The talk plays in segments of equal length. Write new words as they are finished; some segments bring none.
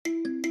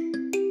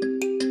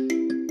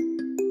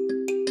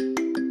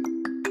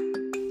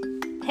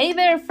Hey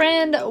there,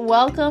 friend.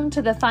 Welcome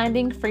to the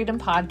Finding Freedom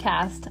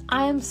podcast.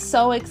 I am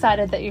so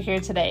excited that you're here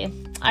today.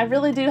 I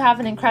really do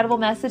have an incredible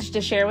message to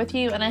share with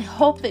you, and I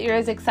hope that you're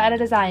as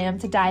excited as I am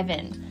to dive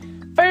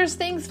in. First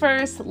things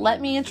first,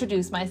 let me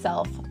introduce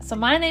myself. So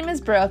my name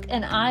is Brooke,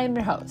 and I am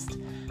your host.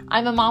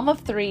 I'm a mom of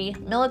 3,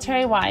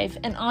 military wife,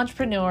 and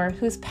entrepreneur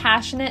who's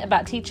passionate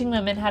about teaching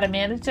women how to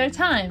manage their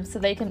time so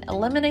they can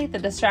eliminate the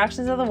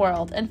distractions of the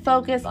world and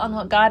focus on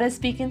what God is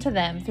speaking to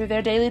them through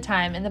their daily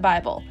time in the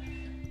Bible.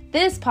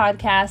 This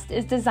podcast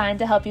is designed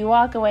to help you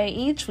walk away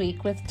each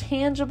week with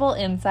tangible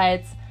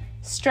insights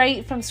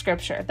straight from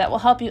Scripture that will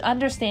help you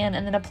understand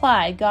and then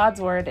apply God's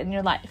Word in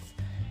your life.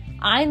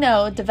 I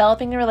know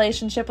developing a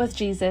relationship with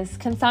Jesus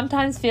can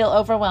sometimes feel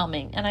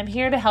overwhelming, and I'm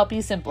here to help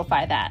you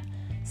simplify that.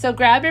 So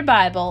grab your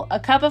Bible, a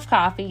cup of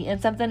coffee, and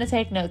something to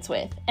take notes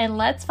with, and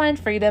let's find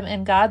freedom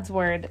in God's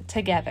Word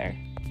together.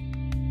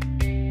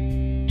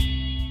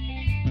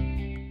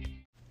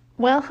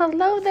 Well,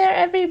 hello there,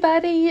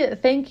 everybody.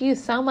 Thank you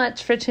so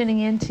much for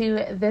tuning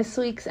into this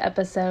week's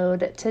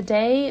episode.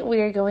 Today, we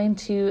are going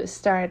to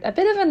start a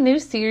bit of a new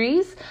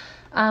series.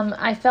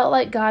 I felt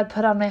like God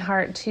put on my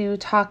heart to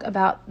talk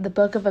about the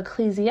book of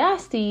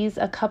Ecclesiastes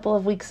a couple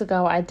of weeks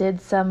ago. I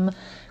did some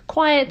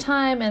quiet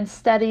time and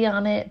study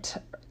on it,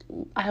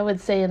 I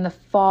would say in the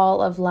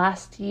fall of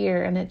last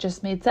year, and it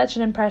just made such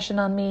an impression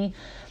on me.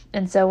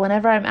 And so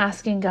whenever I'm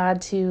asking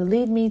God to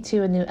lead me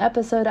to a new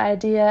episode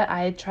idea,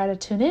 I try to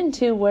tune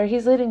into where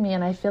He's leading me.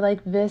 And I feel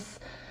like this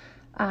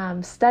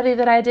study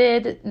that I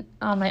did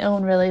on my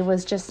own really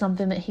was just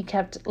something that He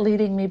kept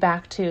leading me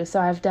back to.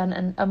 So I've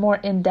done a more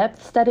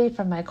in-depth study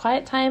from my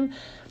quiet time,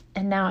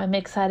 and now I'm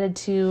excited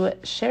to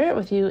share it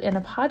with you in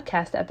a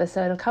podcast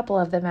episode, a couple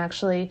of them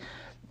actually.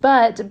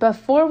 But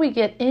before we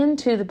get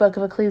into the book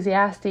of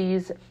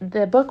Ecclesiastes,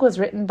 the book was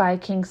written by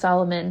King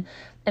Solomon,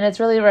 and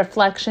it's really a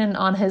reflection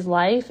on his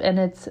life, and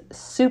it's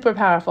super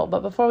powerful.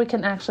 But before we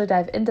can actually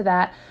dive into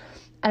that,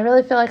 I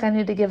really feel like I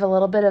need to give a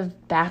little bit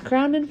of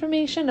background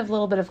information, a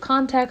little bit of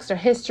context or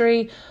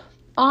history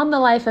on the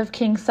life of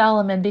King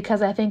Solomon,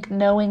 because I think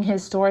knowing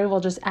his story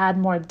will just add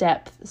more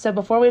depth. So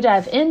before we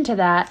dive into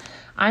that,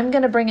 I'm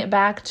going to bring it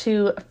back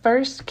to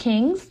 1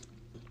 Kings.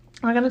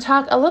 We're going to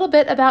talk a little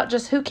bit about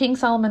just who King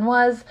Solomon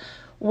was,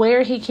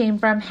 where he came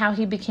from, how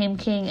he became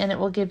king, and it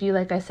will give you,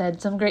 like I said,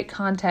 some great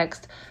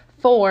context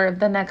for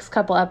the next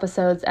couple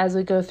episodes as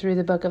we go through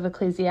the book of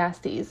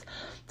Ecclesiastes.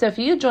 So if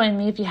you join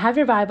me, if you have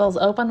your Bibles,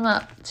 open them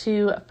up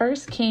to 1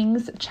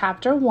 Kings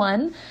chapter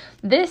 1.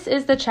 This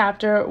is the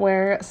chapter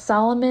where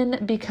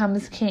Solomon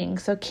becomes king.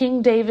 So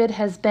King David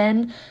has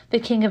been the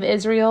king of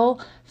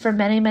Israel for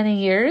many, many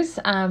years,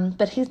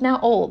 but he's now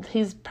old.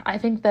 I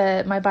think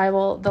my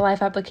Bible, the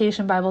Life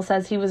Application Bible,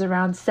 says he was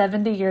around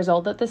 70 years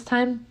old at this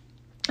time,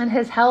 and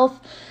his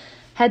health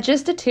had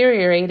just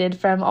deteriorated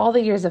from all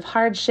the years of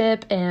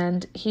hardship,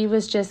 and he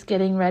was just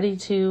getting ready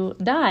to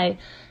die,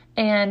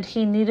 and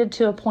he needed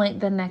to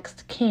appoint the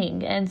next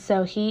king, and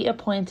so he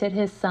appointed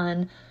his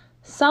son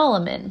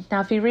Solomon.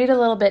 Now, if you read a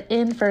little bit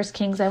in 1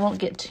 Kings, I won't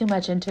get too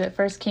much into it.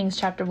 1 Kings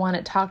chapter 1,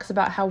 it talks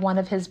about how one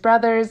of his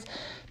brothers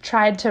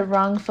tried to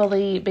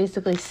wrongfully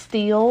basically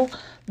steal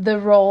the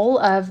role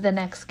of the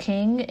next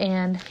king,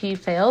 and he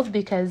failed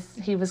because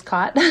he was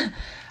caught.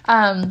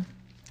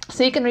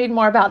 So you can read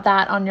more about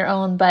that on your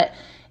own, but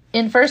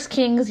in 1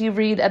 Kings, you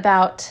read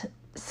about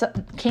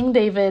King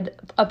David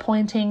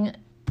appointing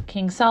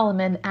King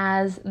Solomon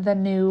as the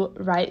new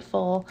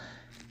rightful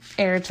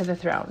heir to the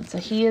throne. So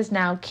he is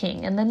now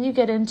king. And then you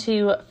get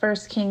into 1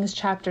 Kings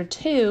chapter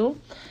 2,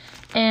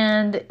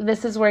 and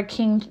this is where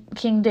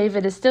King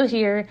David is still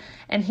here,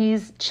 and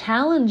he's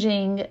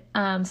challenging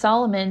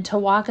Solomon to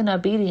walk in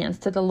obedience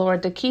to the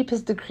Lord, to keep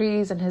his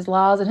decrees and his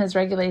laws and his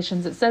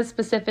regulations. It says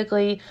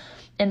specifically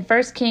in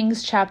 1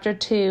 Kings chapter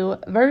 2,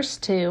 verse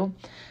 2,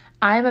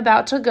 "I am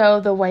about to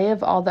go the way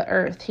of all the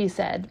earth," he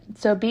said.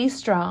 "So be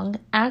strong,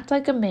 act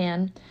like a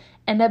man,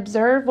 and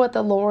observe what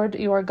the Lord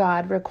your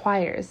God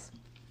requires.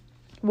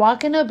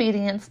 Walk in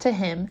obedience to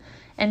Him,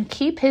 and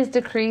keep His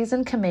decrees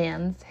and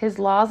commands, His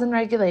laws and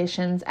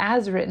regulations,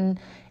 as written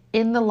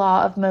in the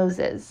law of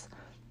Moses.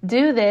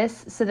 Do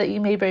this so that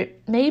you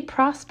may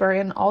prosper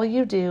in all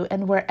you do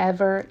and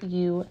wherever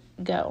you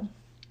go."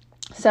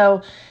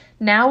 So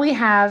now we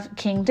have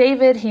King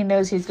David. He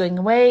knows he's going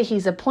away.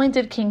 He's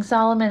appointed King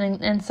Solomon,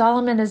 and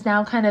Solomon is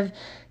now kind of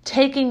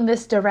taking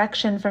this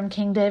direction from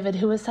King David,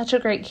 who was such a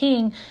great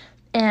king,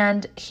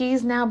 and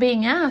he's now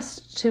being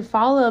asked to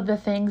follow the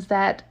things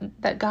that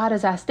God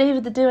has asked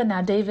David to do, and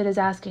now David is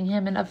asking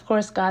him, and of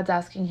course God's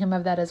asking him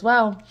of that as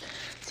well.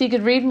 So you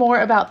could read more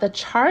about the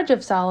charge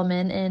of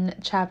Solomon in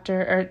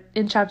chapter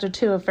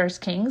 2 of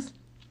 1 Kings.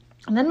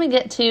 And then we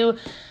get to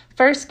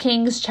 1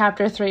 Kings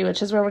chapter 3,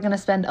 which is where we're going to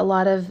spend a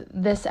lot of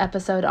this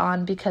episode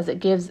on, because it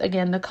gives,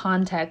 again, the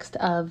context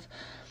of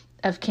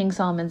King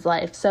Solomon's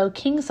life. So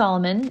King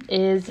Solomon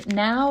is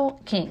now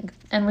king,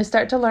 and we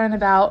start to learn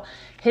about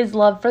his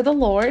love for the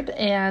Lord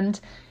and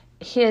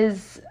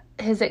his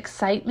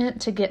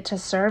excitement to get to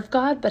serve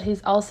God, but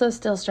he's also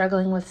still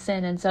struggling with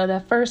sin. And so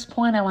the first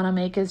point I want to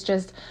make is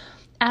just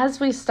as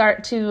we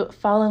start to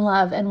fall in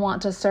love and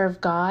want to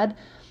serve God,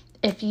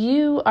 if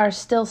you are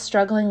still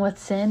struggling with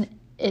sin,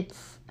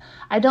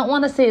 I don't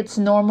want to say it's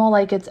normal,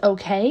 like it's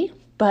okay,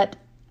 but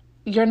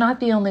you're not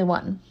the only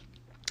one.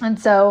 And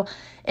so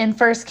in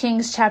 1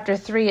 Kings chapter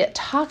 3, it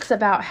talks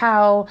about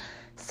how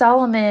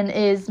Solomon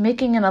is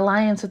making an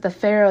alliance with the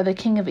Pharaoh, the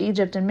king of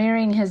Egypt, and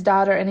marrying his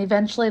daughter. And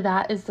eventually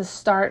that is the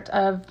start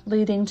of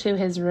leading to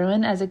his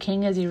ruin as a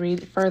king, as you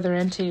read further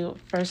into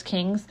 1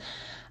 Kings.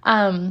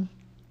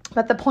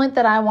 But the point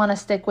that I want to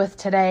stick with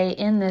today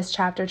in this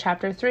chapter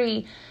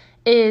 3,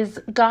 is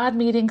God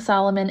meeting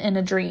Solomon in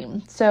a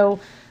dream. So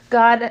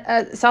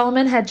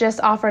Solomon had just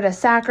offered a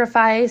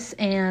sacrifice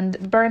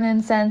and burn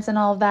incense and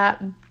all of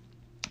that.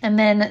 And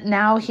then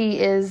now he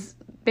is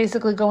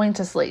basically going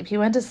to sleep. He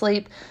went to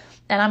sleep,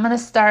 and I'm going to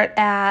start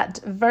at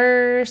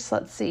verse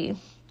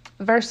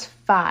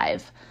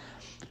 5.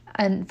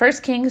 And 1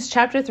 Kings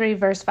chapter 3,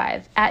 verse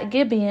 5. At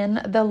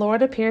Gibeon, the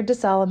Lord appeared to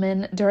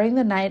Solomon during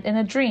the night in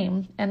a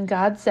dream, and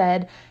God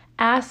said,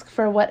 "Ask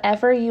for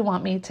whatever you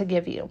want me to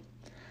give you."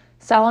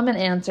 Solomon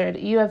answered,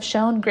 "You have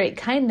shown great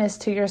kindness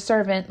to your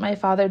servant, my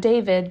father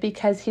David,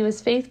 because he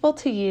was faithful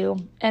to you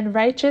and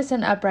righteous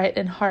and upright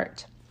in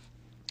heart.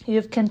 You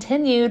have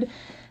continued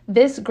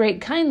this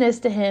great kindness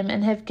to him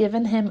and have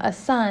given him a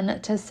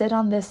son to sit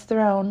on this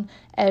throne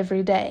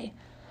every day.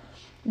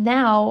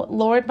 Now,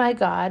 Lord my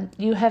God,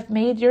 you have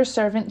made your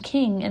servant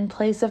king in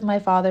place of my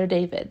father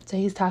David." So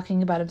he's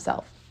talking about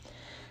himself.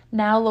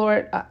 "Now,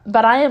 Lord,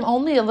 but I am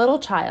only a little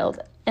child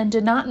and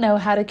do not know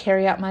how to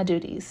carry out my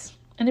duties."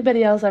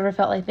 Anybody else ever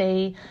felt like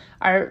they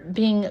are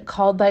being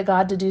called by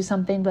God to do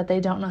something, but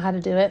they don't know how to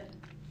do it?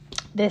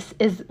 This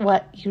is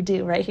what you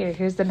do right here.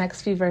 Here's the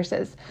next few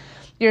verses.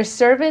 "Your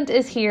servant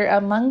is here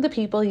among the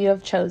people you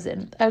have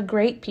chosen, a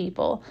great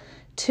people,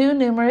 too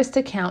numerous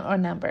to count or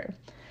number.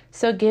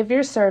 So give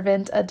your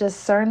servant a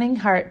discerning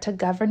heart to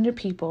govern your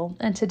people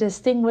and to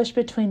distinguish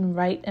between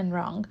right and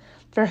wrong.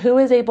 For who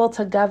is able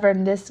to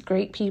govern this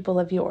great people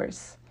of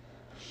yours?"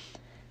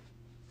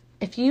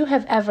 If you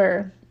have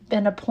ever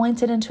been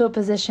appointed into a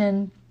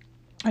position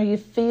or you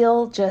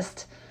feel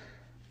just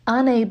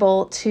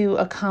unable to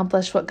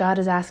accomplish what God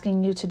is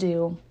asking you to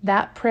do,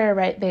 that prayer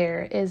right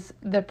there is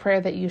the prayer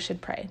that you should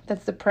pray.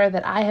 That's the prayer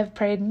that I have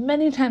prayed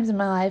many times in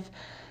my life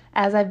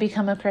as I've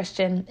become a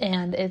Christian,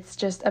 and it's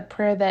just a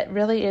prayer that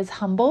really is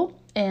humble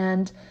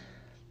and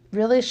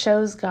really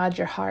shows God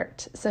your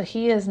heart. So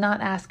he is not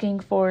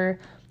asking for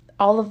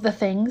all of the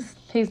things.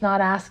 He's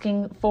not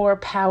asking for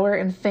power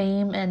and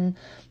fame and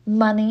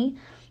money.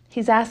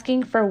 He's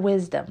asking for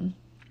wisdom.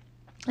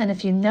 And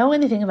if you know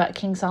anything about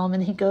King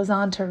Solomon, he goes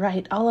on to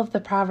write all of the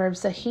Proverbs.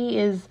 So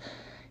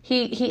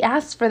he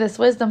asks for this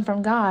wisdom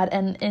from God.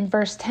 And in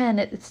verse 10,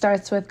 it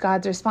starts with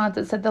God's response.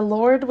 It said, "The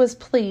Lord was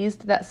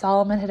pleased that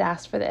Solomon had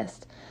asked for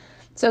this.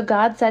 So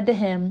God said to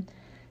him,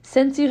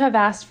 'Since you have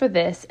asked for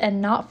this,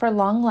 and not for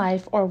long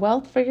life or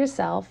wealth for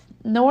yourself,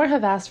 nor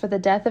have asked for the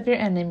death of your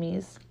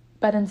enemies,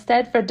 but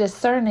instead for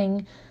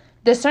discernment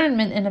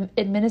in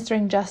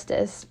administering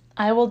justice,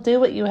 I will do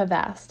what you have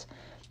asked.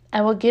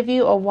 I will give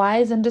you a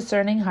wise and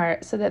discerning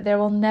heart, so that there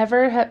will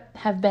never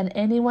have been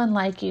anyone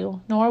like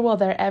you, nor will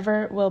there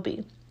ever will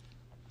be.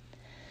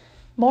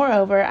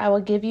 Moreover, I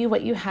will give you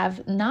what you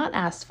have not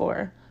asked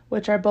for,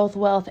 which are both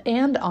wealth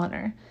and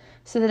honor,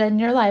 so that in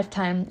your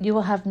lifetime you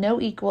will have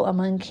no equal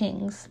among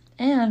kings.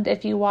 And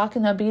if you walk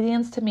in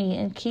obedience to me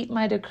and keep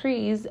my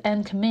decrees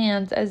and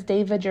commands as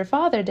David your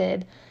father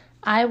did,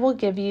 I will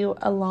give you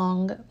a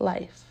long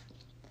life."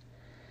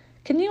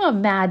 Can you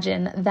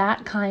imagine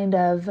that kind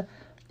of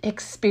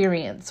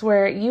experience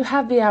where you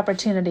have the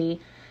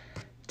opportunity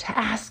to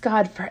ask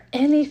God for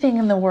anything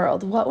in the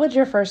world? What would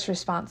your first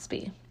response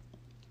be?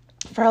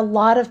 For a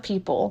lot of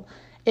people,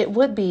 it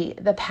would be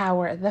the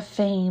power, the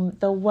fame,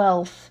 the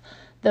wealth,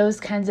 those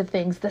kinds of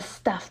things, the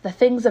stuff, the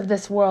things of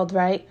this world,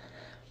 right?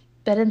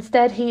 But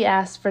instead, he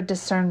asked for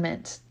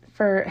discernment,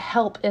 for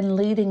help in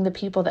leading the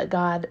people that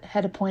God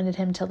had appointed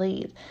him to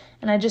lead.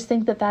 And I just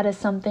think that that is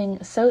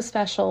something so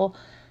special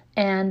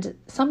and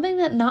something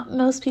that not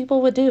most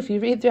people would do. If you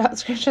read throughout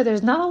Scripture,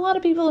 there's not a lot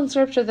of people in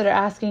Scripture that are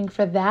asking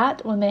for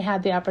that when they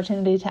had the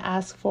opportunity to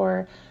ask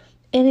for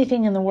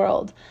anything in the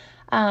world.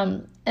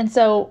 And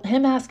so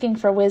him asking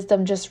for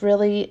wisdom just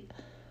really,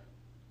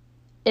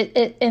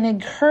 it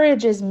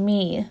encourages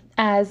me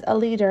as a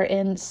leader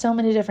in so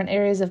many different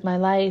areas of my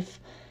life.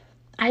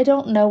 I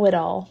don't know it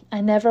all. I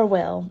never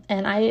will.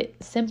 And I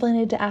simply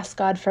need to ask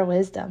God for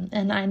wisdom.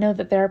 And I know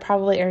that there are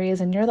probably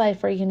areas in your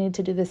life where you need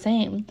to do the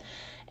same.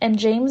 And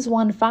James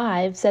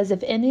 1:5 says,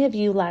 "If any of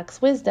you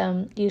lacks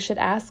wisdom, you should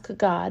ask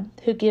God,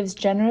 who gives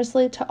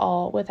generously to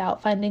all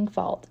without finding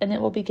fault, and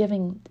it will be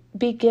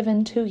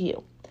given to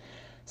you."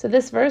 So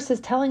this verse is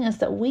telling us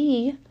that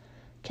we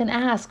can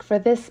ask for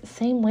this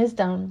same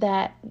wisdom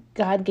that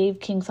God gave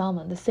King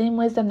Solomon, the same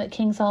wisdom that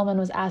King Solomon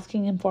was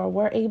asking him for.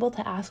 We're able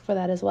to ask for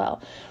that as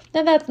well.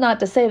 Now, that's not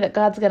to say that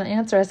God's going to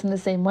answer us in the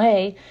same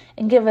way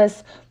and give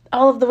us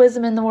all of the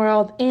wisdom in the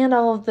world and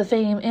all of the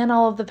fame and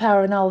all of the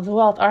power and all of the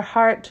wealth. Our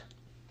heart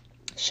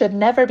should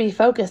never be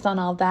focused on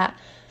all that.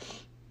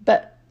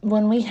 But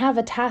when we have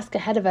a task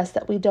ahead of us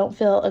that we don't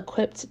feel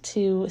equipped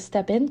to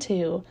step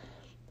into,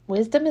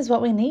 wisdom is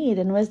what we need,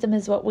 and wisdom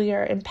is what we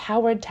are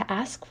empowered to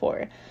ask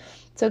for.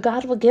 So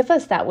God will give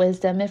us that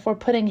wisdom if we're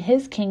putting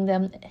His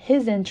kingdom,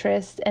 His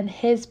interests, and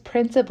His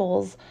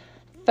principles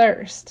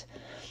first.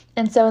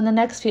 And so in the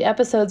next few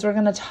episodes, we're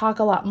going to talk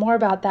a lot more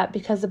about that,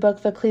 because the book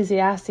of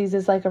Ecclesiastes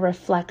is like a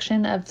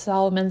reflection of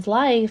Solomon's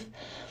life.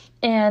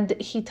 And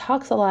he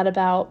talks a lot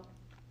about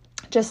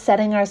just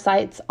setting our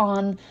sights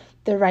on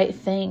the right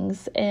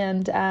things.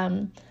 And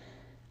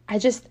I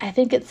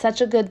think it's such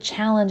a good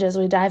challenge as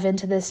we dive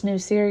into this new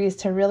series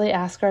to really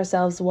ask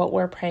ourselves what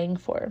we're praying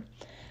for.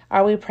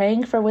 Are we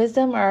praying for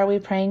wisdom, or are we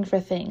praying for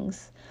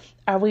things?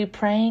 Are we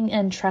praying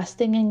and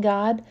trusting in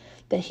God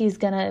that He's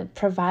going to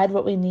provide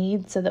what we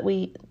need so that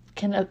we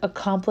can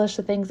accomplish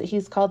the things that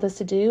He's called us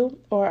to do?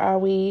 Or are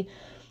we,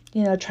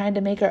 trying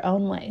to make our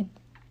own way?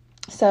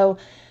 So,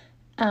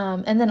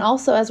 and then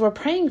also as we're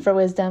praying for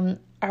wisdom,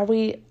 are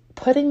we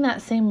putting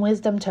that same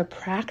wisdom to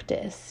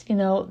practice?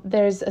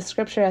 There's a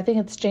scripture, I think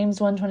it's James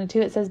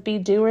 1:22. It says, "Be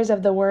doers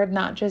of the word,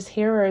 not just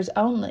hearers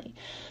only."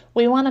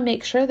 We want to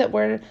make sure that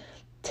we're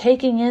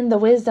taking in the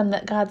wisdom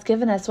that God's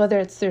given us, whether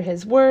it's through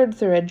His word,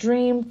 through a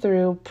dream,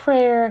 through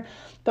prayer,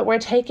 but we're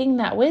taking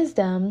that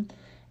wisdom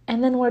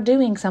and then we're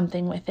doing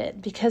something with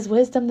it, because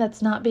wisdom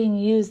that's not being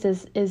used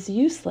is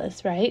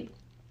useless, right?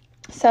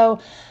 So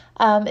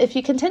if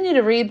you continue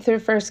to read through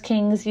 1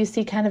 Kings, you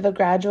see kind of a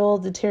gradual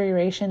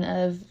deterioration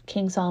of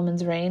King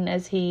Solomon's reign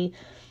as he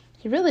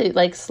really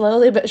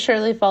slowly but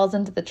surely falls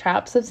into the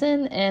traps of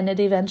sin, and it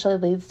eventually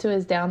leads to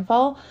his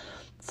downfall.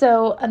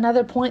 So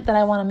another point that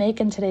I want to make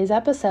in today's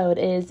episode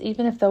is,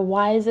 even if the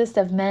wisest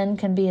of men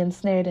can be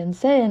ensnared in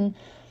sin,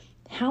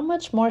 how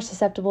much more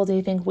susceptible do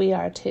you think we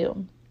are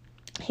too?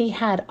 He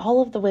had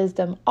all of the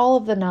wisdom, all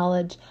of the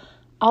knowledge,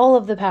 all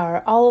of the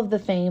power, all of the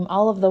fame,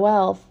 all of the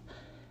wealth,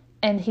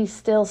 and he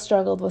still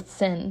struggled with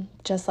sin,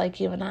 just like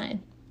you and I.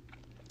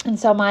 And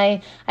so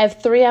I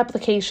have 3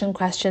 application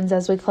questions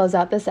as we close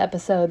out this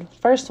episode.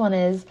 First one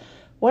is,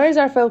 where's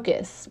our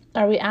focus?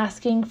 Are we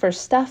asking for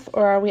stuff,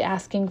 or are we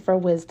asking for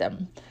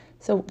wisdom?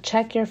 So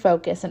check your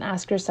focus and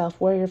ask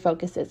yourself where your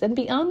focus is, and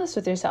be honest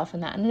with yourself in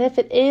that. And if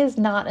it is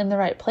not in the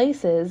right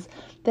places,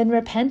 then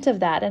repent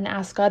of that and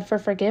ask God for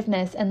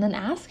forgiveness, and then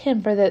ask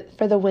Him for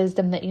the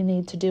wisdom that you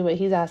need to do what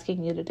He's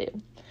asking you to do.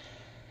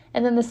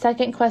 And then the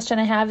second question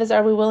I have is,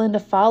 are we willing to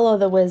follow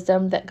the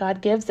wisdom that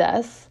God gives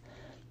us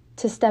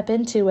to step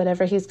into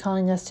whatever He's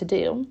calling us to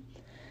do?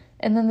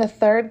 And then the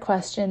third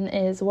question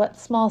is, what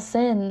small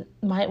sin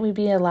might we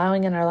be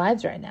allowing in our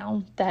lives right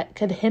now that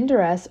could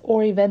hinder us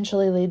or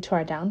eventually lead to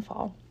our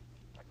downfall?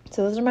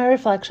 So those are my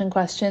reflection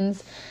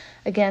questions.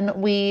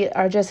 Again, we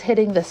are just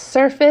hitting the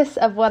surface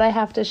of what I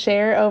have to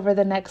share over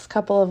the next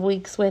couple of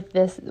weeks with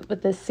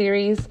this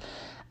series.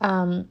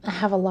 I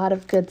have a lot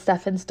of good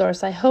stuff in store,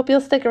 so I hope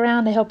you'll stick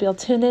around. I hope you'll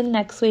tune in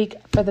next week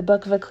for the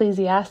book of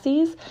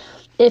Ecclesiastes.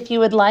 If you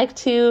would like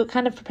to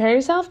kind of prepare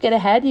yourself, get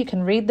ahead. You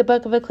can read the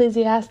book of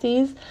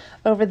Ecclesiastes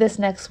over this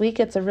next week.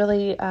 It's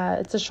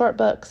a short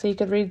book, so you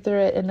could read through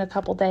it in a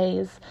couple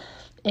days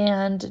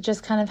and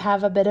just kind of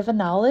have a bit of a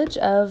knowledge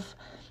of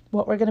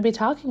what we're going to be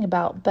talking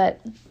about.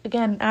 But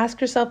again, ask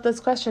yourself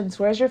those questions.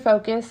 Where's your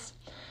focus?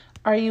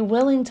 Are you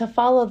willing to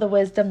follow the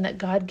wisdom that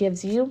God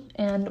gives you?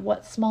 And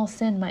what small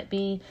sin might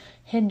be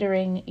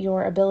hindering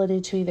your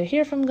ability to either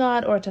hear from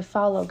God or to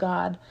follow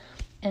God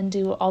and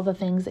do all the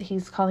things that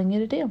He's calling you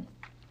to do?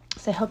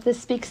 So I hope this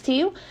speaks to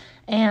you,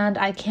 and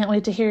I can't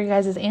wait to hear you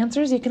guys'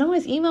 answers. You can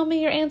always email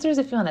me your answers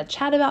if you want to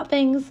chat about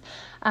things.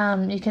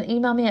 You can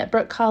email me at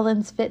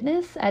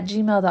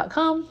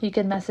brookcollinsfitness@gmail.com. You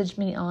can message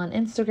me on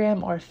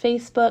Instagram or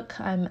Facebook.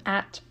 I'm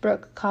at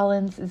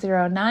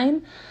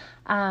brookcollins09.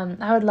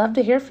 I would love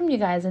to hear from you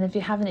guys, and if you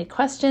have any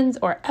questions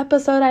or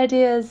episode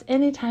ideas,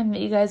 anytime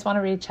that you guys want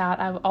to reach out,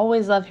 I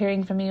always love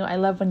hearing from you. I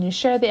love when you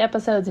share the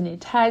episodes and you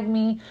tag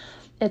me.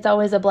 It's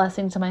always a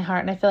blessing to my heart,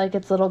 and I feel like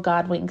it's little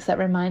God winks that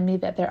remind me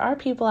that there are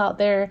people out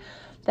there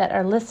that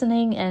are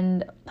listening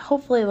and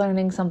hopefully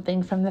learning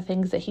something from the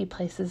things that He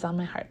places on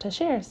my heart to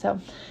share.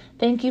 So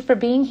thank you for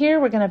being here.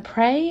 We're going to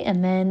pray,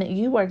 and then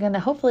you are going to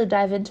hopefully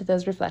dive into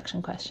those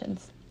reflection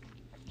questions.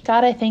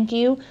 God, I thank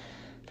you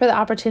for the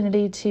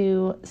opportunity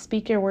to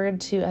speak your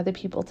word to other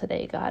people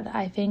today, God.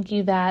 I thank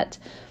you that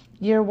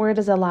your word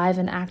is alive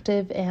and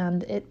active,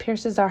 and it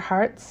pierces our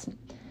hearts.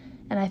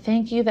 And I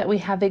thank you that we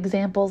have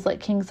examples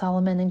like King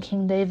Solomon and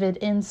King David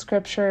in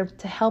Scripture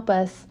to help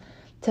us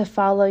to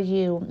follow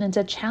you and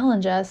to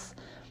challenge us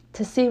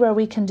to see where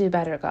we can do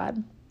better,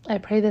 God. I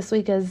pray this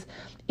week as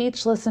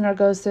each listener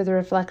goes through the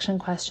reflection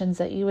questions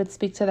that you would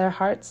speak to their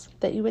hearts,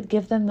 that you would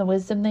give them the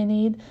wisdom they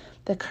need,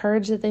 the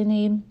courage that they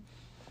need,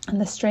 and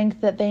the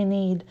strength that they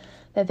need,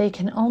 that they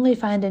can only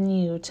find in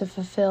you to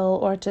fulfill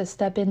or to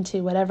step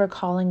into whatever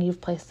calling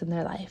you've placed in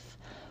their life.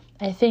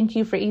 I thank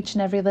you for each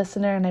and every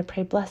listener, and I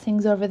pray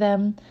blessings over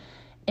them.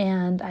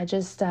 And I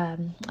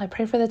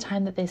pray for the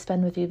time that they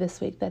spend with you this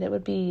week, that it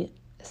would be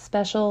a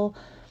special,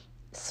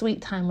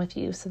 sweet time with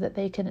you so that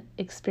they can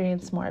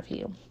experience more of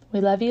you. We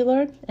love you,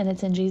 Lord, and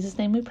it's in Jesus'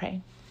 name we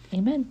pray.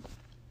 Amen.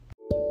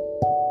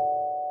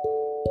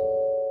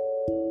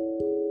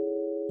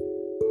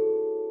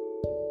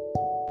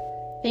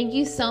 Thank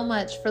you so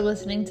much for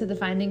listening to the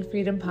Finding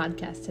Freedom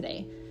podcast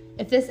today.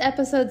 If this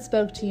episode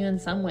spoke to you in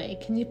some way,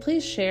 can you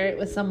please share it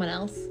with someone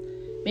else?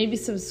 Maybe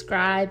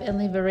subscribe and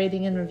leave a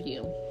rating and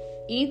review.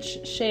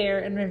 Each share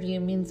and review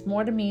means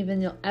more to me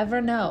than you'll ever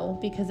know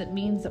because it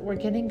means that we're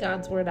getting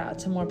God's word out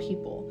to more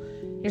people.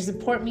 Your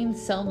support means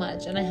so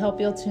much, and I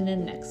hope you'll tune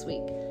in next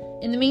week.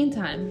 In the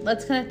meantime,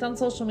 let's connect on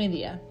social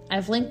media.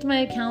 I've linked my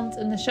accounts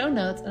in the show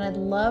notes, and I'd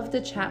love to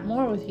chat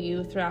more with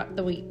you throughout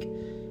the week.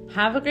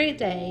 Have a great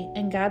day,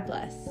 and God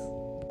bless.